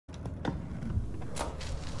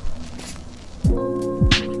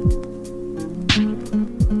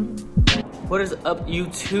What is up,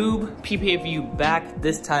 YouTube? PPAVU back,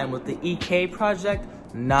 this time with the EK project,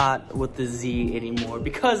 not with the Z anymore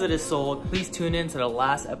because it is sold. Please tune in to the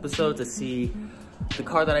last episode to see the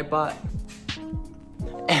car that I bought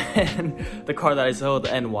and the car that I sold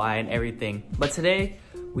and why and everything. But today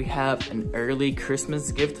we have an early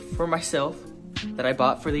Christmas gift for myself that I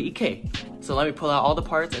bought for the EK. So let me pull out all the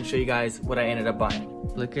parts and show you guys what I ended up buying.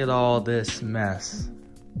 Look at all this mess.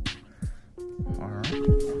 All right.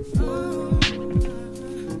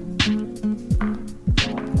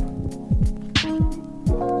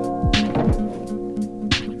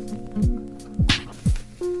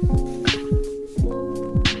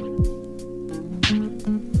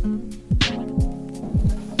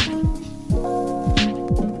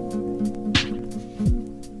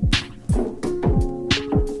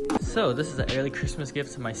 So this is an early Christmas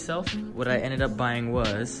gift to myself. What I ended up buying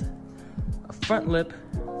was a front lip,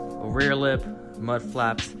 a rear lip, mud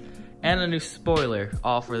flaps, and a new spoiler,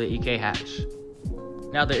 all for the EK hatch.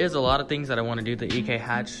 Now there is a lot of things that I want to do to the EK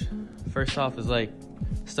hatch. First off is like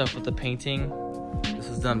stuff with the painting. This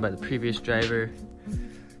was done by the previous driver.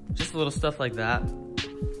 Just a little stuff like that.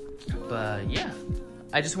 But yeah,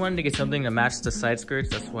 I just wanted to get something to match the side skirts.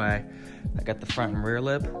 That's why I got the front and rear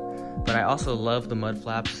lip. But I also love the mud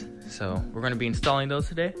flaps, so we're gonna be installing those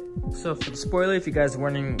today. So for the spoiler, if you guys are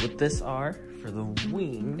wondering what this are, for the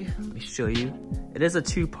wing, let me show you. It is a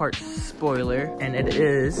two-part spoiler, and it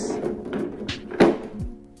is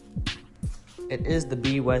the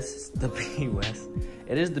BYS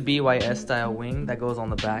style wing that goes on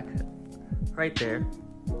the back, right there.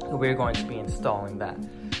 We're going to be installing that.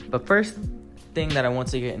 But first thing that I want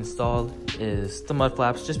to get installed is the mud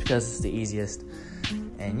flaps, just because it's the easiest.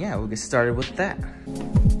 And yeah, we'll get started with that.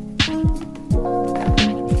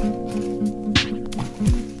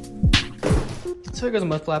 So here goes the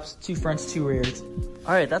mud flaps, two fronts, two rears.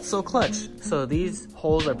 All right, that's so clutch. So these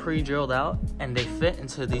holes are pre-drilled out and they fit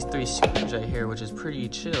into these three screws right here, which is pretty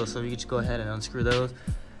chill. So you can just go ahead and unscrew those,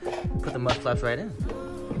 put the mud flaps right in.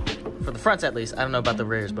 For the fronts at least, I don't know about the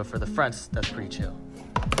rears, but for the fronts, that's pretty chill.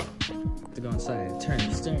 To go inside, turn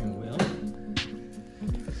the steering wheel.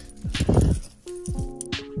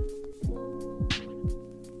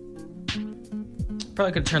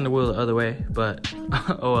 Probably could turn the wheel the other way, but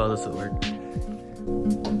oh well, this will work.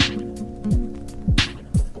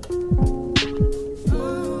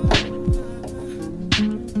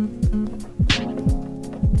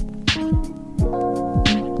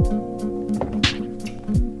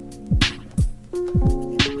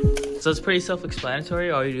 So it's pretty self-explanatory.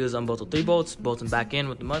 All you do is unbolt the 3 bolts, bolt them back in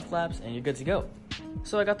with the mud flaps, and you're good to go.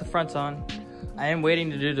 So I got the fronts on. I am waiting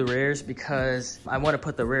to do the rears because I want to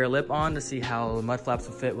put the rear lip on to see how the mud flaps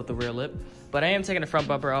will fit with the rear lip. But I am taking the front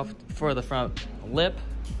bumper off for the front lip.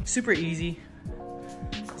 Super easy.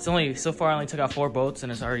 So far I only took out 4 bolts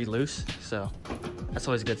and it's already loose. So that's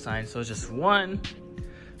always a good sign. So it's just 1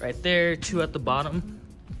 right there, 2 at the bottom,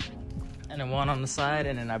 and then 1 on the side.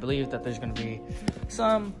 And then I believe that there's going to be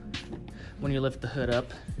some when you lift the hood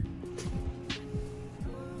up.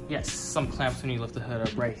 Yes, some clamps when you lift the hood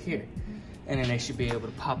up right here. And then they should be able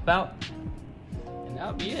to pop out. And that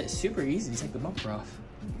would be it. Super easy to take the bumper off.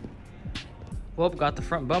 Well, got the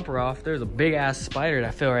front bumper off. There's a big ass spider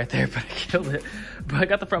that fell right there, but I killed it. But I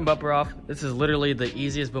got the front bumper off. This is literally the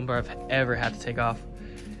easiest bumper I've ever had to take off.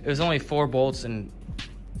 It was only 4 bolts and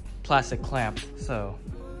plastic clamps. So,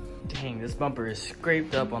 dang, this bumper is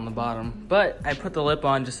scraped up on the bottom. But I put the lip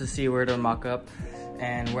on just to see where to mock up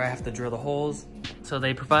and where I have to drill the holes. So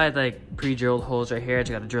they provide like pre-drilled holes right here. I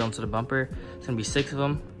just gotta drill them to the bumper. It's gonna be 6 of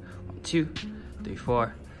them. 1, 2, 3,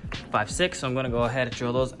 4, 5, 6. So I'm gonna go ahead and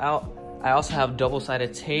drill those out. I also have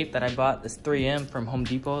double-sided tape that I bought, this 3M from Home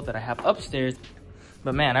Depot that I have upstairs.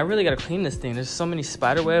 But man, I really gotta clean this thing. There's so many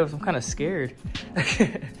spider webs, I'm kinda scared.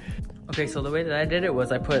 Okay, so the way that I did it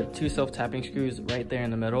was I put 2 self-tapping screws right there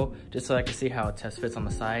in the middle, just so I could see how it test fits on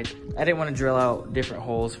the sides. I didn't want to drill out different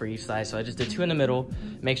holes for each side, so I just did 2 in the middle,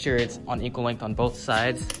 make sure it's on equal length on both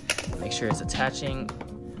sides, make sure it's attaching,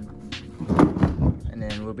 and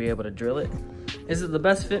then we'll be able to drill it. Is it the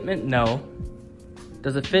best fitment? No.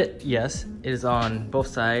 Does it fit? Yes. It is on both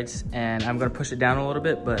sides, and I'm gonna push it down a little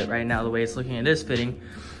bit, but right now the way it's looking, it is fitting.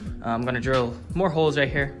 I'm gonna drill more holes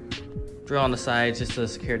right here. Drill on the sides just to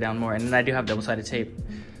secure down more, and then I do have double-sided tape,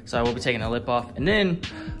 so I will be taking the lip off and then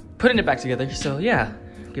putting it back together. So yeah,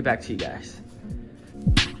 get back to you guys.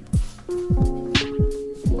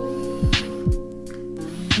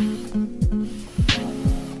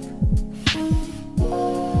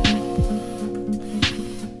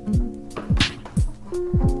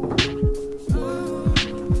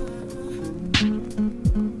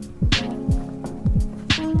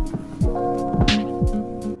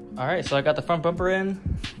 right, so I got the front bumper in,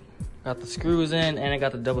 got the screws in, and I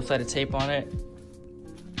got the double-sided tape on it.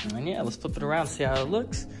 And yeah, let's flip it around, see how it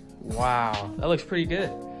looks. Wow, that looks pretty good.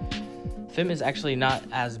 Fitment is actually not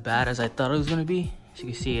as bad as I thought it was gonna be. As you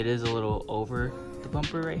can see, it is a little over the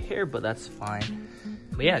bumper right here, but that's fine.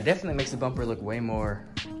 But yeah, it definitely makes the bumper look way more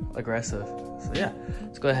aggressive. So yeah,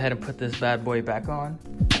 let's go ahead and put this bad boy back on.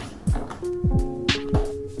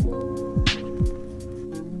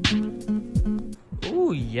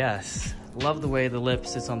 Ooh, yes. Love the way the lip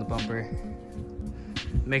sits on the bumper.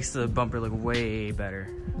 Makes the bumper look way better.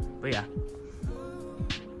 But yeah.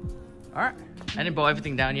 All right, I didn't bolt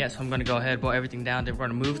everything down yet, so I'm gonna go ahead and bolt everything down. Then we're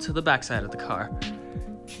gonna move to the back side of the car.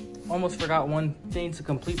 Almost forgot one thing to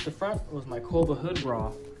complete the front was my Kolba hood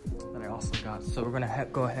bra that I also got. So we're gonna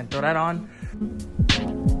go ahead and throw that on.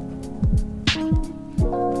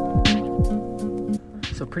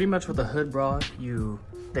 So pretty much with the hood bra,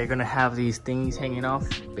 they're gonna have these things hanging off.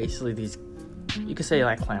 Basically these, you could say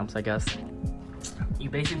like clamps, I guess. You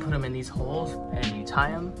basically put them in these holes and you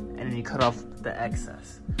tie them and then you cut off the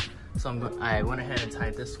excess. So I went ahead and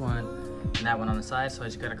tied this one and that one on the side, so I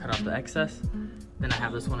just gotta cut off the excess. Then I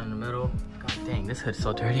have this one in the middle. God dang, this hood's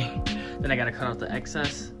so dirty. Then I gotta cut off the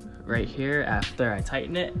excess right here after I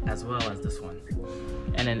tighten it, as well as this one.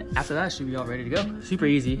 And then after that, it should be all ready to go. Super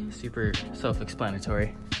easy, super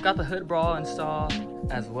self-explanatory. Got the hood bra installed,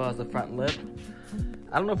 as well as the front lip.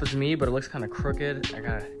 I don't know if it's me, but it looks kind of crooked.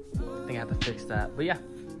 I think I have to fix that, but yeah.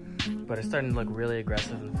 But it's starting to look really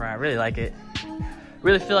aggressive in the front. I really like it.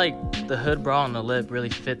 Really feel like the hood bra and the lip really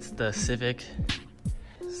fits the Civic.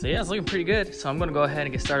 So yeah, it's looking pretty good. So I'm gonna go ahead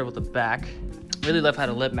and get started with the back. Really love how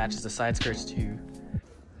the lip matches the side skirts too.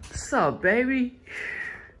 What's up, baby?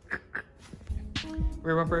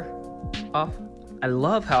 Rear bumper off. I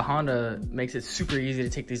love how Honda makes it super easy to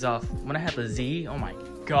take these off. When I had the Z, oh my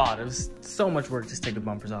God, it was so much work just to take the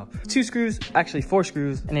bumpers off. 2 screws, actually 4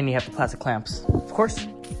 screws, and then you have the plastic clamps. Of course,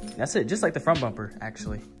 that's it, just like the front bumper,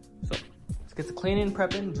 actually. So let's get the cleaning,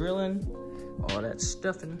 prepping, drilling, all that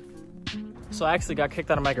stuffing. So I actually got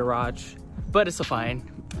kicked out of my garage, but it's so fine.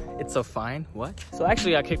 It's so fine, what? So I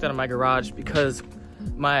actually got kicked out of my garage because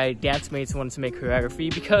my dance mates wanted to make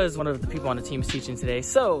choreography because one of the people on the team is teaching today,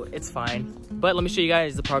 so it's fine. But let me show you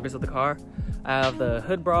guys the progress of the car. I have the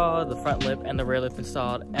hood bra, the front lip, and the rear lip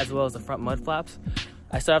installed, as well as the front mud flaps.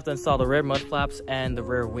 I still have to install the rear mud flaps and the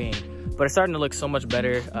rear wing, but it's starting to look so much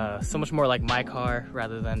better, so much more like my car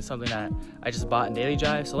rather than something that I just bought in daily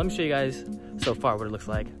drive. So let me show you guys so far what it looks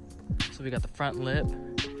like. So we got the front lip,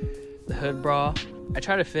 the hood bra. I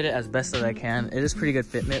try to fit it as best as I can. It is pretty good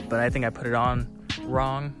fitment, but I think I put it on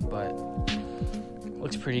wrong, but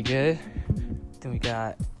looks pretty good. Then we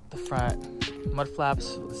got the front mud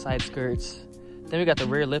flaps with the side skirts. Then we got the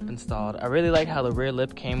rear lip installed. I really like how the rear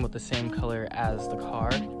lip came with the same color as the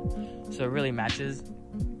car, so it really matches.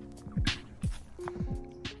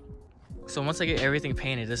 So once I get everything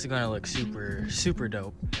painted, this is gonna look super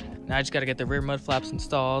dope. Now I just gotta get the rear mud flaps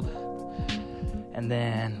installed and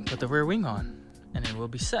then put the rear wing on, and then we'll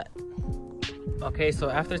be set. Okay, so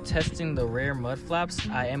after testing the rear mud flaps,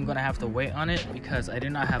 I am gonna have to wait on it because I do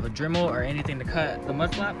not have a Dremel or anything to cut the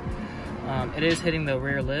mud flap. It is hitting the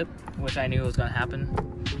rear lip, which I knew was gonna happen,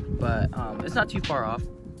 but it's not too far off.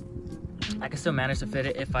 I can still manage to fit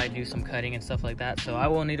it if I do some cutting and stuff like that, so I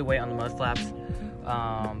will need to wait on the mud flaps.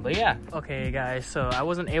 But yeah, okay guys, so I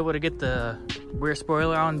wasn't able to get the rear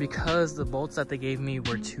spoiler on because the bolts that they gave me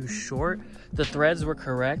were too short. The threads were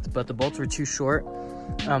correct, but the bolts were too short.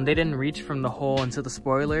 They didn't reach from the hole into the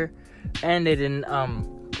spoiler, and they didn't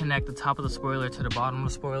connect the top of the spoiler to the bottom of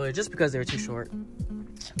the spoiler just because they were too short.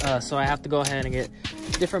 So I have to go ahead and get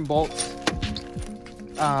different bolts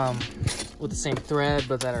with the same thread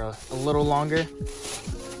but that are a little longer.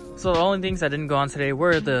 So the only things that didn't go on today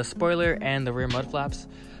were the spoiler and the rear mud flaps.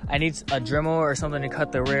 I need a Dremel or something to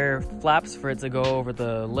cut the rear flaps for it to go over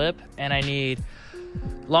the lip, and I need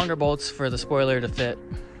longer bolts for the spoiler to fit.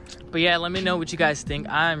 But yeah, let me know what you guys think.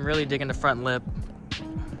 I'm really digging the front lip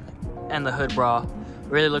and the hood bra.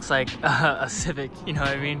 Really looks like a Civic, you know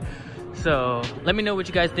what I mean? So let me know what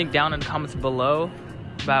you guys think down in the comments below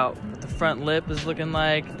about what the front lip is looking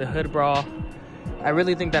like, the hood bra. I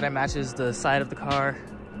really think that it matches the side of the car,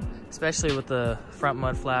 especially with the front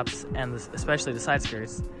mud flaps and especially the side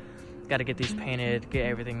skirts. Got to get these painted, get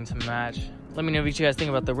everything to match. Let me know what you guys think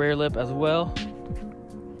about the rear lip as well.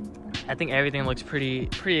 I think everything looks pretty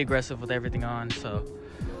aggressive with everything on, so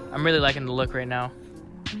I'm really liking the look right now.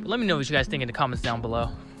 But let me know what you guys think in the comments down below.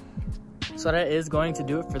 So that is going to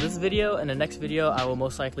do it for this video. In the next video, I will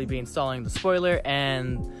most likely be installing the spoiler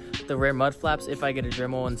and the rear mud flaps if I get a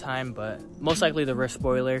Dremel in time, but most likely the rear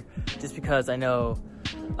spoiler, just because I know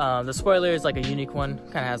The spoiler is like a unique one,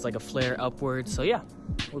 kind of has like a flare upward. So yeah,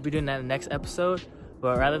 we'll be doing that in the next episode.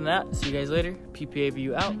 But rather than that, see you guys later. PPA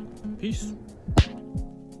view out. Peace.